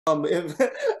If,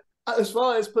 as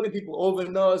far as putting people over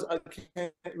Nas, I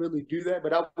can't really do that.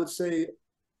 But I would say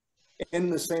in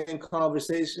the same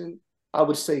conversation, I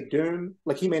would say Doom.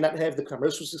 Like he may not have the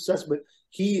commercial success, but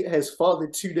he has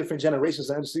fathered two different generations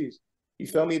of MCs. You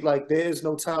feel me? Like there's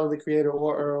no Tyler the Creator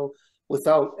or Earl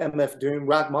without MF Doom.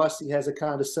 Rock Marcy has a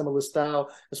kind of similar style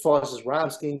as far as his rhyme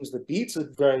schemes. The beats are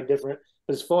very different,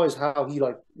 but as far as how he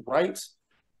like writes,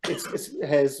 it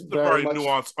has a very very much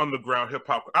nuanced underground hip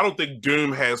hop. I don't think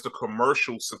Doom has the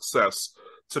commercial success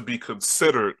to be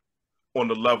considered on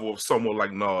the level of someone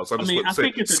like Nas. I just wouldn't I say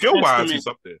think it's skill wise he's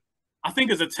up there. I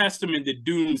think it's a testament that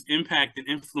Doom's impact and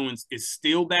influence is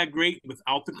still that great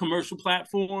without the commercial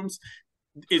platforms.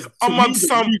 Is amongst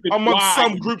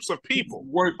some groups of people,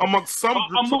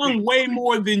 among way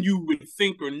more than you would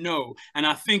think or know. And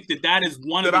I think that is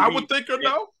one of the I would think or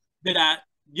know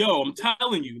I'm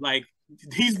telling you, like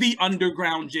he's the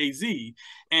underground Jay-Z,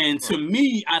 and to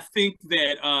me, I think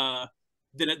that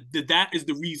that is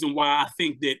the reason why I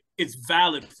think that it's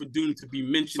valid for Doom to be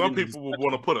mentioned. Some people would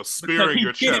want to put a spear in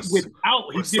your chest. He did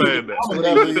it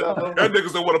without that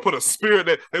niggas don't want to put a spear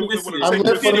that they want to take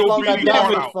this COBD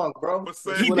out. Bro.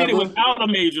 He did it without a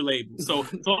major label. So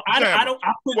I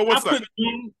put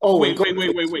Doom.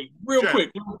 Wait. Real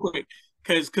quick.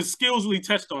 Because Skills really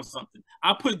touched on something.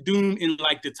 I put Doom in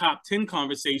like the top 10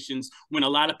 conversations when a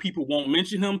lot of people won't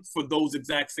mention him for those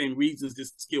exact same reasons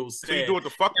this Skills said. So you do it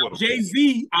to fuck with him.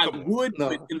 Jay-Z, I would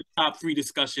put in the top 3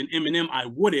 discussion. Eminem, I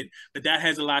wouldn't, but that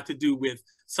has a lot to do with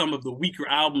some of the weaker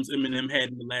albums Eminem had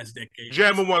in the last decade.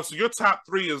 Jammin' One, so your top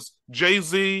 3 is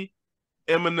Jay-Z,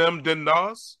 Eminem, then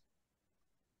Nas?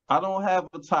 I don't have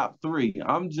a top 3.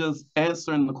 I'm just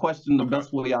answering the question the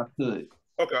best way I could.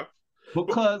 Okay.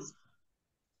 Because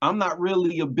I'm not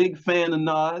really a big fan of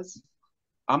Nas.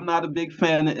 I'm not a big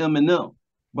fan of Eminem,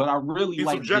 but I really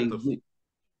like Jay-Z.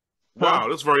 Wow,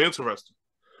 that's very interesting.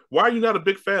 Why are you not a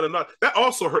big fan of Nas? That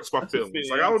also hurts my feelings.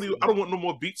 Like I don't want no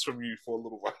more beats from you for a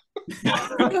little while.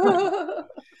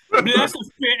 I mean, that's a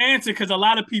fair answer because a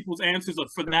lot of people's answers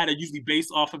for that are usually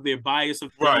based off of their bias of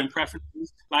their own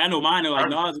preferences. Like I know mine are like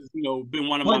Nas has been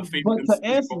one of my favorites. But to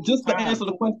answer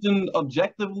the question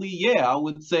objectively, yeah, I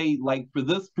would say like for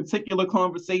this particular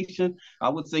conversation, I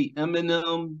would say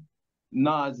Eminem,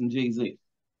 Nas, and Jay-Z.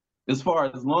 As far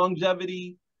as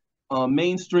longevity,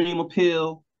 mainstream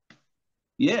appeal,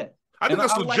 yeah. I think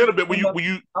that's legitimate.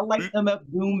 I like MF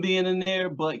Doom being in there,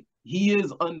 but he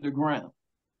is underground.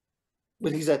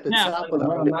 But he's at the top of the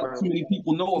underground. Not too many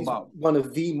people know about him. One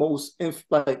of the most,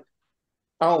 I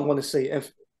don't want to say,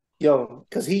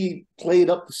 because he played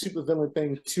up the supervillain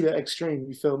thing to the extreme,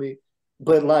 you feel me?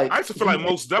 But like, I used to feel like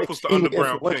Mos Def was the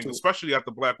underground king, especially after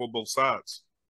Black on Both Sides.